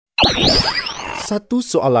Satu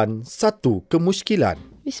soalan, satu kemusykilan.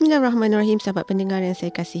 Bismillahirrahmanirrahim, sahabat pendengar yang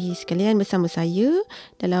saya kasihi sekalian, bersama saya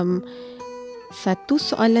dalam Satu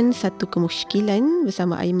Soalan, Satu Kemusykilan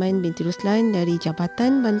bersama Aiman binti Ruslan dari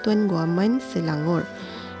Jabatan Bantuan Guaman Selangor.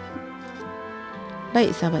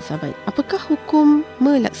 Baik sahabat-sahabat, apakah hukum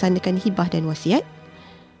melaksanakan hibah dan wasiat?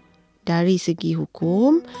 Dari segi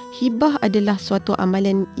hukum, hibah adalah suatu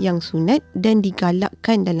amalan yang sunat dan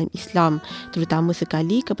digalakkan dalam Islam, terutama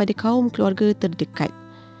sekali kepada kaum keluarga terdekat.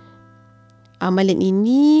 Amalan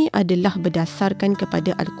ini adalah berdasarkan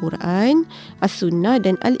kepada Al-Quran, As-Sunnah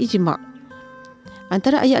dan Al-Ijma'.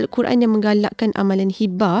 Antara ayat Al-Quran yang menggalakkan amalan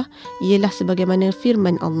hibah ialah sebagaimana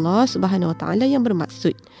firman Allah Subhanahu Wa Taala yang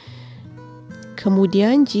bermaksud,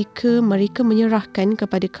 kemudian jika mereka menyerahkan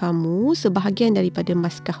kepada kamu sebahagian daripada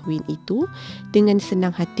mas kahwin itu dengan senang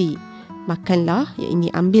hati, makanlah, yakni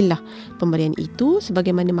ambillah pemberian itu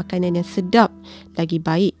sebagaimana makanan yang sedap, lagi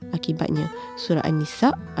baik akibatnya. Surah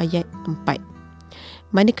An-Nisa ayat 4.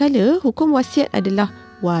 Manakala hukum wasiat adalah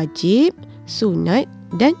wajib, sunat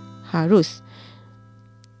dan harus.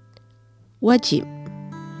 Wajib,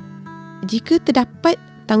 jika terdapat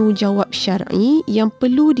tanggungjawab syar'i yang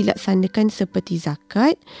perlu dilaksanakan seperti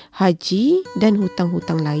zakat, haji dan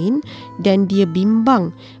hutang-hutang lain dan dia bimbang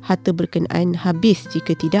harta berkenaan habis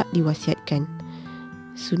jika tidak diwasiatkan.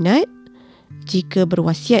 Sunat, jika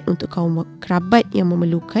berwasiat untuk kaum kerabat yang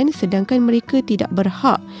memerlukan sedangkan mereka tidak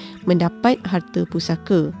berhak mendapat harta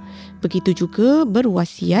pusaka. Begitu juga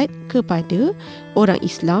berwasiat kepada orang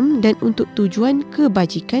Islam dan untuk tujuan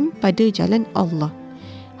kebajikan pada jalan Allah.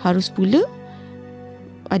 Harus pula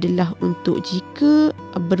adalah untuk jika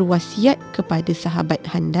berwasiat kepada sahabat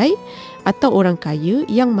handai atau orang kaya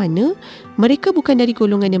yang mana mereka bukan dari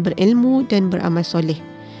golongan yang berilmu dan beramal soleh.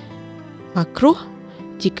 Makruh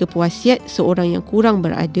jika pewasiat seorang yang kurang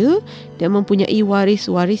berada dan mempunyai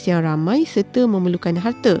waris-waris yang ramai serta memerlukan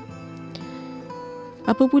harta.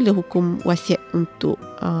 Apa pula hukum wasiat untuk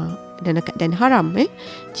dan haram?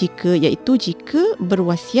 Jika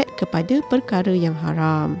berwasiat kepada perkara yang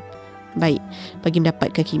haram. Baik, bagi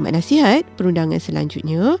mendapatkan khidmat nasihat perundangan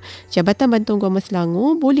selanjutnya, Jabatan Bantuan Guaman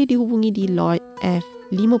Selangor boleh dihubungi di Lot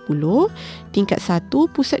F50, tingkat 1,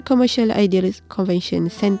 Pusat Commercial Ideal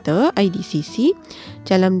Convention Centre IDCC,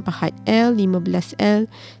 Jalan Pahat L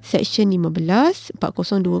 15L, Seksyen 15,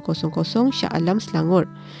 40200 Shah Alam,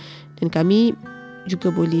 Selangor. Dan kami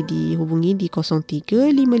juga boleh dihubungi di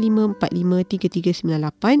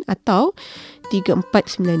 0355453398 atau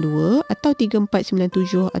 3492 atau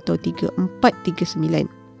 3497 atau 3439.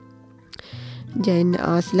 Dan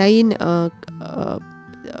selain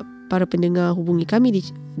para pendengar hubungi kami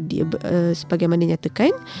sebagaimana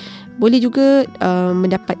nyatakan, boleh juga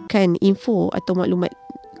mendapatkan info atau maklumat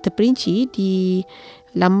terperinci di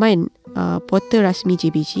laman portal rasmi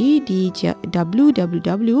JBG di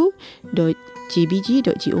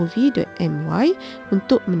www.jbg.gov.my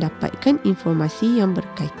untuk mendapatkan informasi yang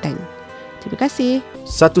berkaitan. Terima kasih.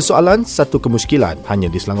 Satu soalan, satu kemusykilan. Hanya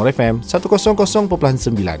di Selangor FM 100.9.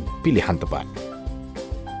 Pilihan tepat.